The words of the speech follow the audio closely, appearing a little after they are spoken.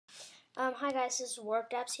Hi guys, this is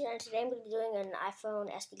WorkDapps here, and today I'm going to be doing an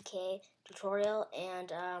iPhone SDK tutorial. And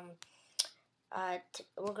the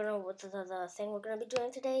thing we're gonna be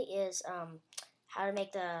doing today is how to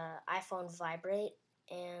make the iPhone vibrate.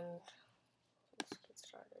 And let's get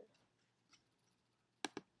started.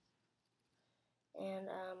 And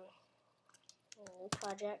new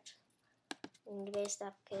project, view-based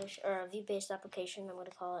application or a view-based application. I'm going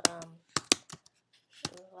to call it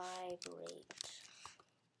vibrate.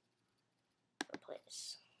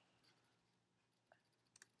 Replace.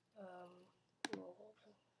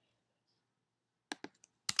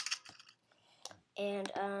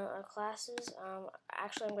 And our classes,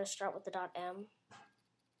 actually I'm going to start with the .m,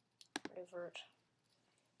 revert,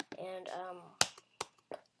 and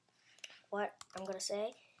what I'm going to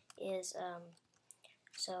say is,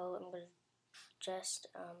 so I'm going to just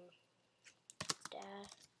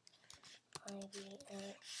dash id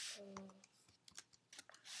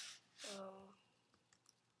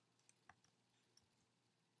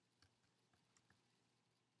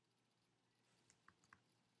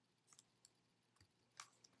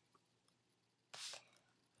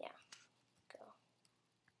yeah, go.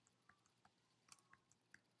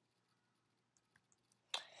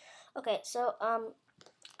 Okay, so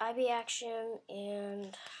IB action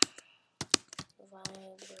and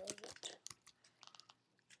vibrate.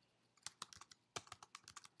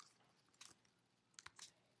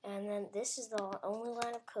 And then this is the only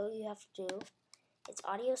line of code you have to do. It's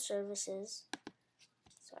audio services.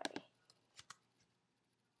 Sorry.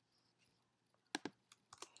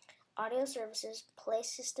 Audio services, play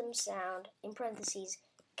system sound, in parentheses,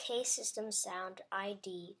 K system sound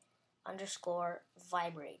ID underscore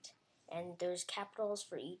vibrate. And there's capitals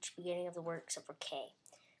for each beginning of the word except for K,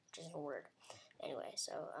 which is a word. Anyway,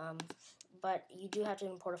 so, but you do have to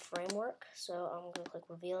import a framework. So I'm going to click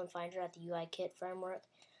Reveal and Finder at the UI Kit framework.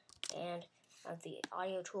 And at the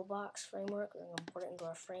Audio Toolbox framework, I'm going to import it into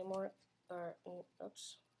our framework.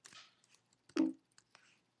 Oops.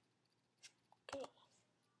 Okay.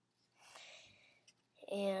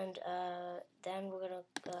 And then we're going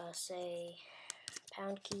to say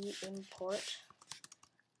pound key import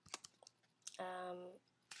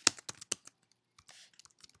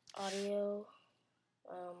audio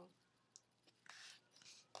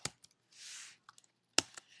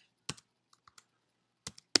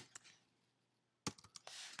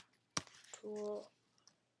tool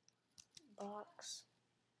box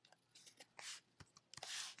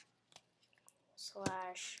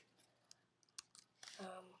slash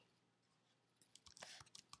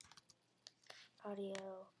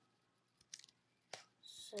audio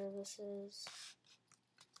services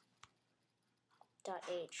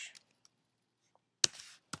 .h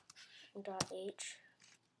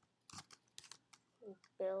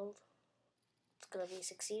build. It's gonna be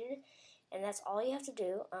succeeded, and that's all you have to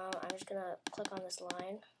do. I'm just gonna click on this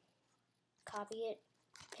line, copy it,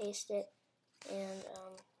 paste it, and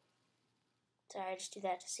sorry, I just do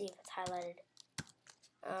that to see if it's highlighted.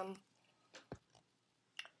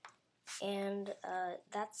 And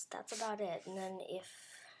that's about it. And then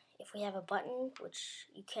if we have a button, which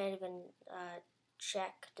you can't even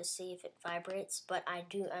check to see if it vibrates, but I'm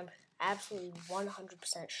absolutely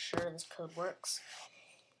 100% sure this code works.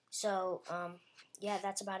 So yeah,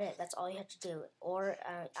 that's about it. That's all you have to do. Or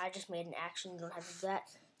I just made an action. You don't have to do that.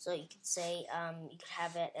 So you could say, you could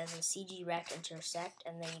have it as a CG rect intersect,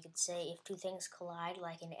 and then you could say if two things collide,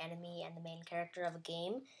 like an enemy and the main character of a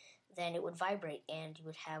game, then it would vibrate and you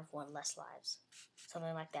would have one less lives.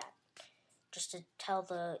 Something like that. Just to tell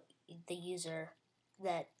the user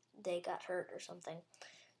that they got hurt or something.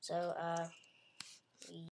 So